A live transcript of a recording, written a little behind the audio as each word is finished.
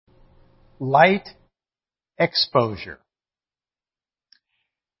Light exposure.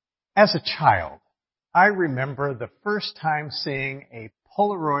 As a child, I remember the first time seeing a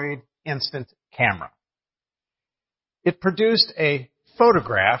polaroid instant camera. It produced a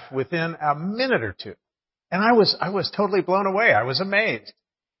photograph within a minute or two, and I was totally blown away. I was amazed.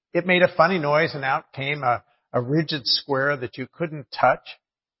 It made a funny noise, and out came a rigid square that you couldn't touch.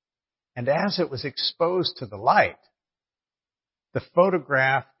 And as it was exposed to the light, the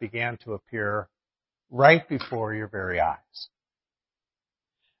photograph began to appear right before your very eyes.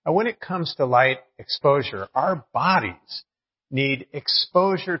 Now, when it comes to light exposure, our bodies need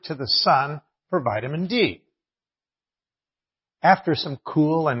exposure to the sun for vitamin D. After some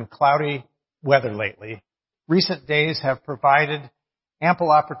cool and cloudy weather lately, recent days have provided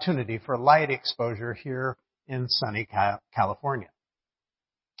ample opportunity for light exposure here in sunny California.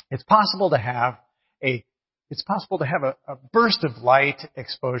 It's possible to have a burst of light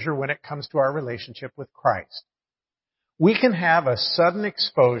exposure when it comes to our relationship with Christ. We can have a sudden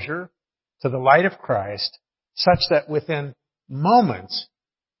exposure to the light of Christ such that within moments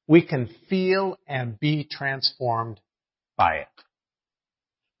we can feel and be transformed by it.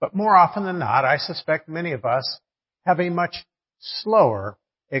 But more often than not, I suspect many of us have a much slower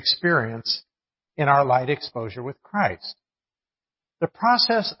experience in our light exposure with Christ. The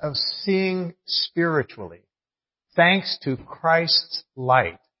process of seeing spiritually, thanks to Christ's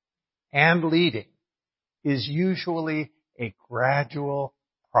light and leading, is usually a gradual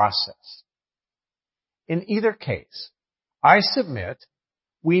process. In either case, I submit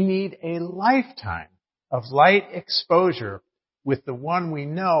we need a lifetime of light exposure with the one we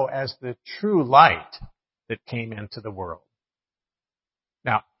know as the true light that came into the world.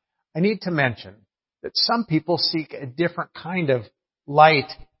 Now, I need to mention that some people seek a different kind of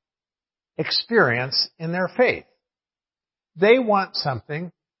light experience in their faith. They want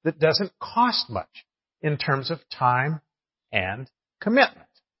something that doesn't cost much in terms of time and commitment.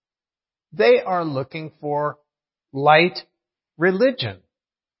 They are looking for light religion,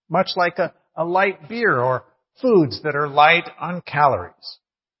 much like a light beer or foods that are light on calories.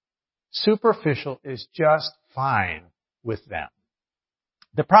 Superficial is just fine with them.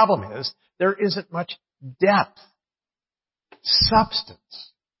 The problem is there isn't much depth,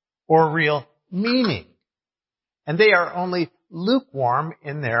 substance, or real meaning. And they are only lukewarm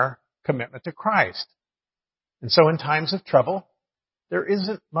in their commitment to Christ. And so in times of trouble, there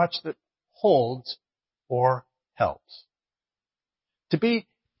isn't much that holds or helps. To be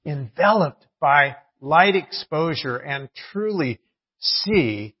enveloped by light exposure and truly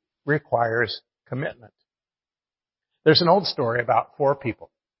see requires commitment. There's an old story about 4 people.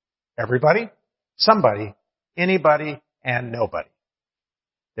 Everybody, somebody, anybody, and nobody.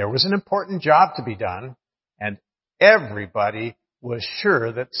 There was an important job to be done, and everybody was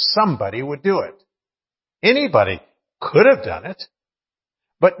sure that somebody would do it. Anybody could have done it,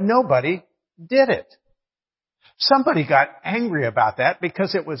 but nobody did it. Somebody got angry about that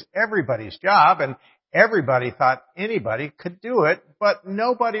because it was everybody's job and everybody thought anybody could do it, but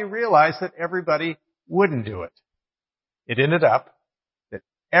nobody realized that everybody wouldn't do it. It ended up that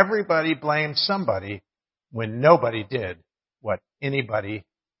everybody blamed somebody when nobody did what anybody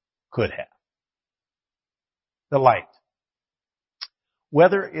could have. The light.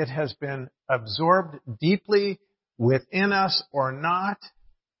 Whether it has been absorbed deeply within us or not,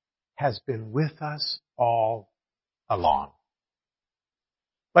 has been with us all along.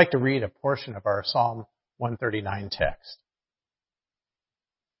 I'd like to read a portion of our Psalm 139 text.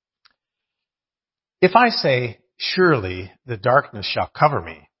 If I say, surely the darkness shall cover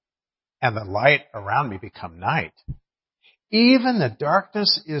me, and the light around me become night, even the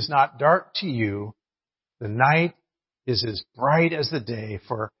darkness is not dark to you, the night is as bright as the day,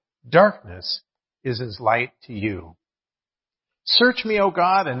 for darkness is as light to you. Search me, O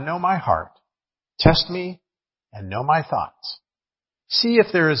God, and know my heart. Test me and know my thoughts. See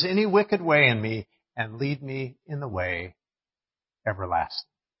if there is any wicked way in me, and lead me in the way everlasting.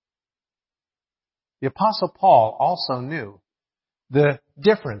 The Apostle Paul also knew the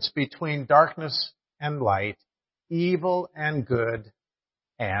difference between darkness and light, evil and good,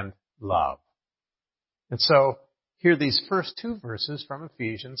 and love. And so, hear these first 2 verses from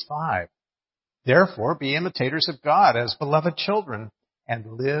Ephesians 5. Therefore, be imitators of God as beloved children,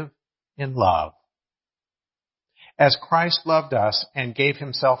 and live in love. As Christ loved us and gave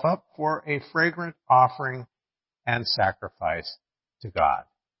himself up for a fragrant offering and sacrifice to God.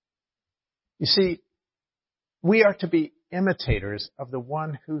 You see, we are to be imitators of the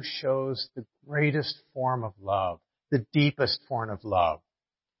one who shows the greatest form of love, the deepest form of love.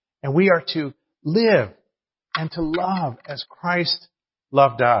 And we are to live and to love as Christ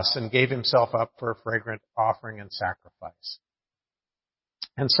loved us and gave himself up for a fragrant offering and sacrifice.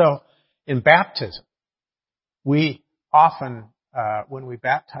 And so in baptism, we often, when we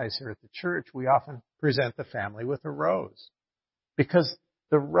baptize here at the church, we often present the family with a rose. Because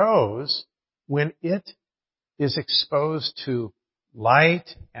the rose, when it is exposed to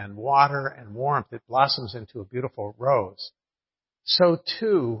light and water and warmth, it blossoms into a beautiful rose. So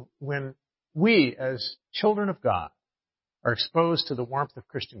too, when we as children of God are exposed to the warmth of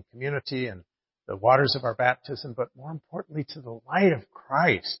Christian community and the waters of our baptism, but more importantly to the light of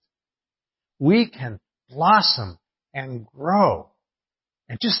Christ, we can blossom and grow.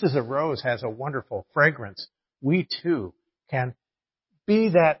 And just as a rose has a wonderful fragrance, we too can be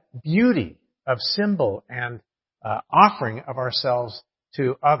that beauty of symbol and offering of ourselves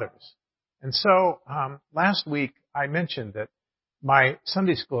to others. And so last week I mentioned that my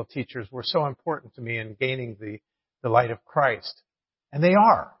Sunday school teachers were so important to me in gaining the light of Christ. And they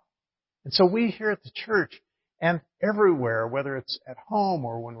are. And so we here at the church and everywhere, whether it's at home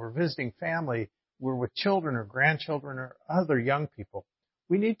or when we're visiting family, we're with children or grandchildren or other young people,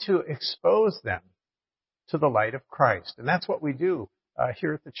 we need to expose them to the light of Christ. And that's what we do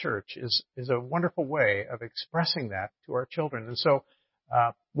here at the church is a wonderful way of expressing that to our children. And so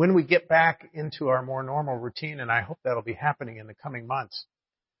when we get back into our more normal routine, and I hope that'll be happening in the coming months,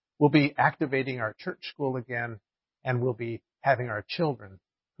 we'll be activating our church school again, and we'll be having our children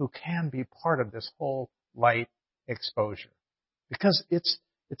who can be part of this whole light exposure. Because it's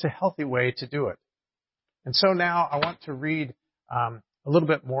a healthy way to do it. And so now I want to read a little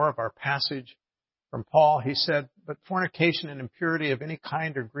bit more of our passage from Paul. He said, "But fornication and impurity of any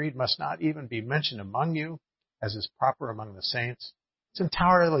kind or greed must not even be mentioned among you, as is proper among the saints. It's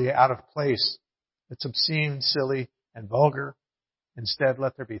entirely out of place. It's obscene, silly, and vulgar. Instead,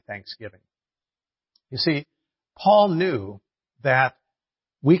 let there be thanksgiving." You see, Paul knew that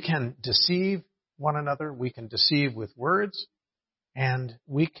we can deceive one another, we can deceive with words, and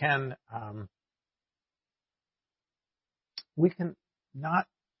we can not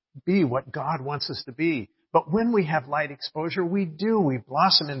be what God wants us to be. But when we have light exposure, we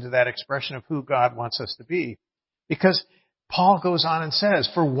blossom into that expression of who God wants us to be. Because Paul goes on and says,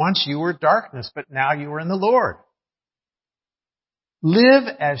 "For once you were darkness, but now you are in the Lord." Live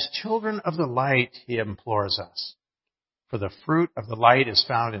as children of the light, he implores us. For the fruit of the light is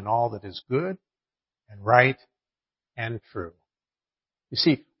found in all that is good and right and true. You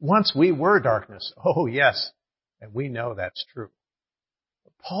see, once we were darkness, oh yes, and we know that's true.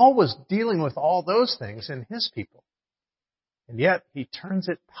 Paul was dealing with all those things in his people. And yet he turns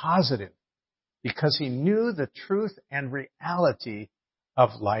it positive because he knew the truth and reality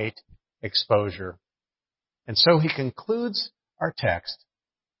of light exposure. And so he concludes our text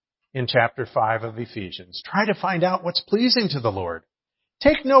in chapter 5 of Ephesians. Try to find out what's pleasing to the Lord.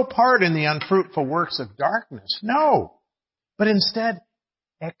 Take no part in the unfruitful works of darkness. No, but instead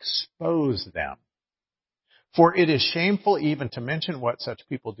expose them. For it is shameful even to mention what such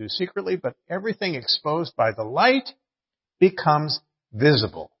people do secretly, but everything exposed by the light becomes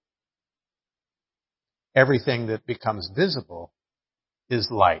visible. Everything that becomes visible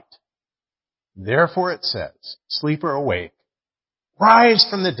is light. Therefore it says, "Sleep or awake, rise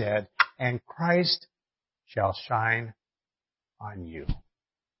from the dead, and Christ shall shine on you."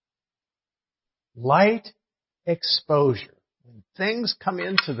 Light exposure. When things come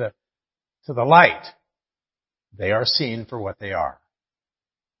into the light, they are seen for what they are.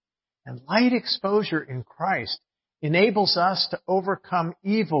 And light exposure in Christ enables us to overcome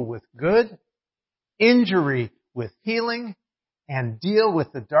evil with good, injury with healing, and deal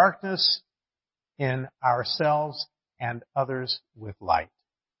with the darkness in ourselves and others with light.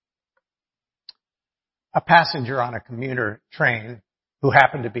 A passenger on a commuter train who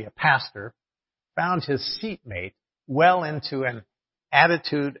happened to be a pastor found his seatmate well into an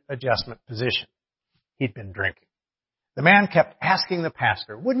attitude adjustment position. He'd been drinking. The man kept asking the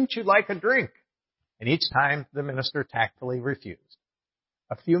pastor, "Wouldn't you like a drink?" And each time the minister tactfully refused.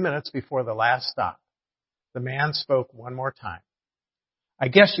 A few minutes before the last stop, the man spoke one more time. "I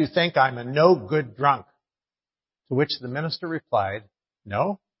guess you think I'm a no-good drunk." To which the minister replied,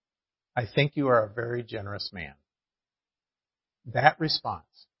 "No, I think you are a very generous man." That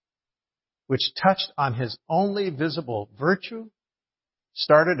response, which touched on his only visible virtue,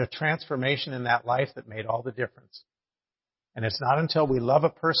 started a transformation in that life that made all the difference. And it's not until we love a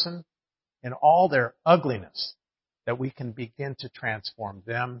person in all their ugliness that we can begin to transform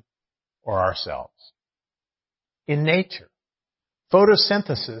them or ourselves. In nature,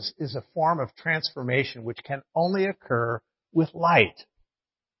 photosynthesis is a form of transformation which can only occur with light.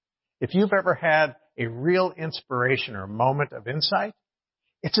 If you've ever had a real inspiration or moment of insight,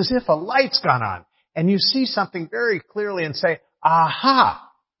 It's as if a light's gone on and you see something very clearly and say, aha,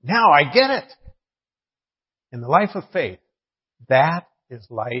 now I get it. In the life of faith, that is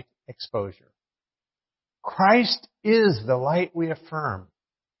light exposure. Christ is the light we affirm.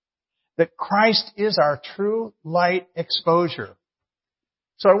 That Christ is our true light exposure.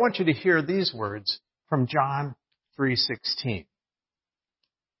 So I want you to hear these words from John 3:16.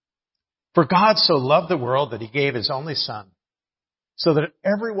 For God so loved the world that he gave his only Son, so that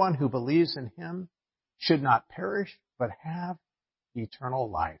everyone who believes in him should not perish, but have eternal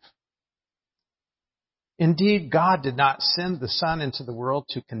life. Indeed, God did not send the Son into the world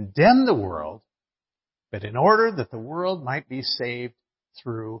to condemn the world, but in order that the world might be saved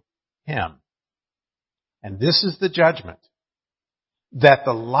through him. And this is the judgment, that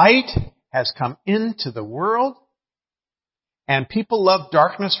the light has come into the world, and people love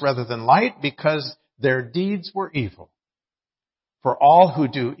darkness rather than light because their deeds were evil. For all who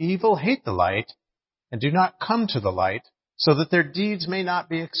do evil hate the light and do not come to the light, so that their deeds may not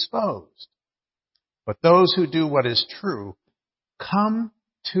be exposed. But those who do what is true come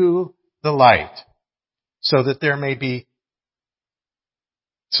to the light, so that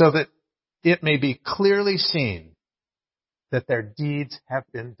it may be clearly seen that their deeds have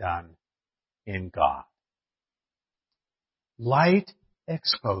been done in God. Light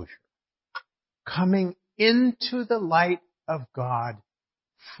exposure. Coming into the light of God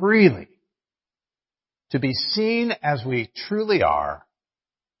freely. To be seen as we truly are.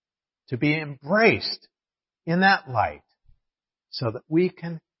 To be embraced in that light so that we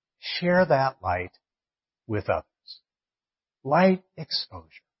can share that light with others. Light exposure.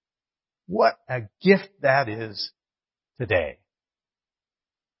 What a gift that is today.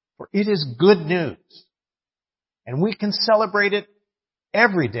 For it is good news. And we can celebrate it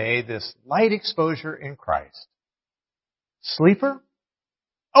every day, this light exposure in Christ. Sleeper,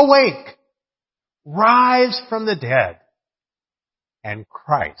 awake, rise from the dead, and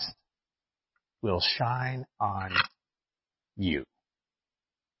Christ will shine on you.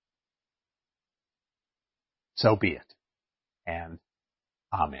 So be it, and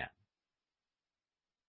amen.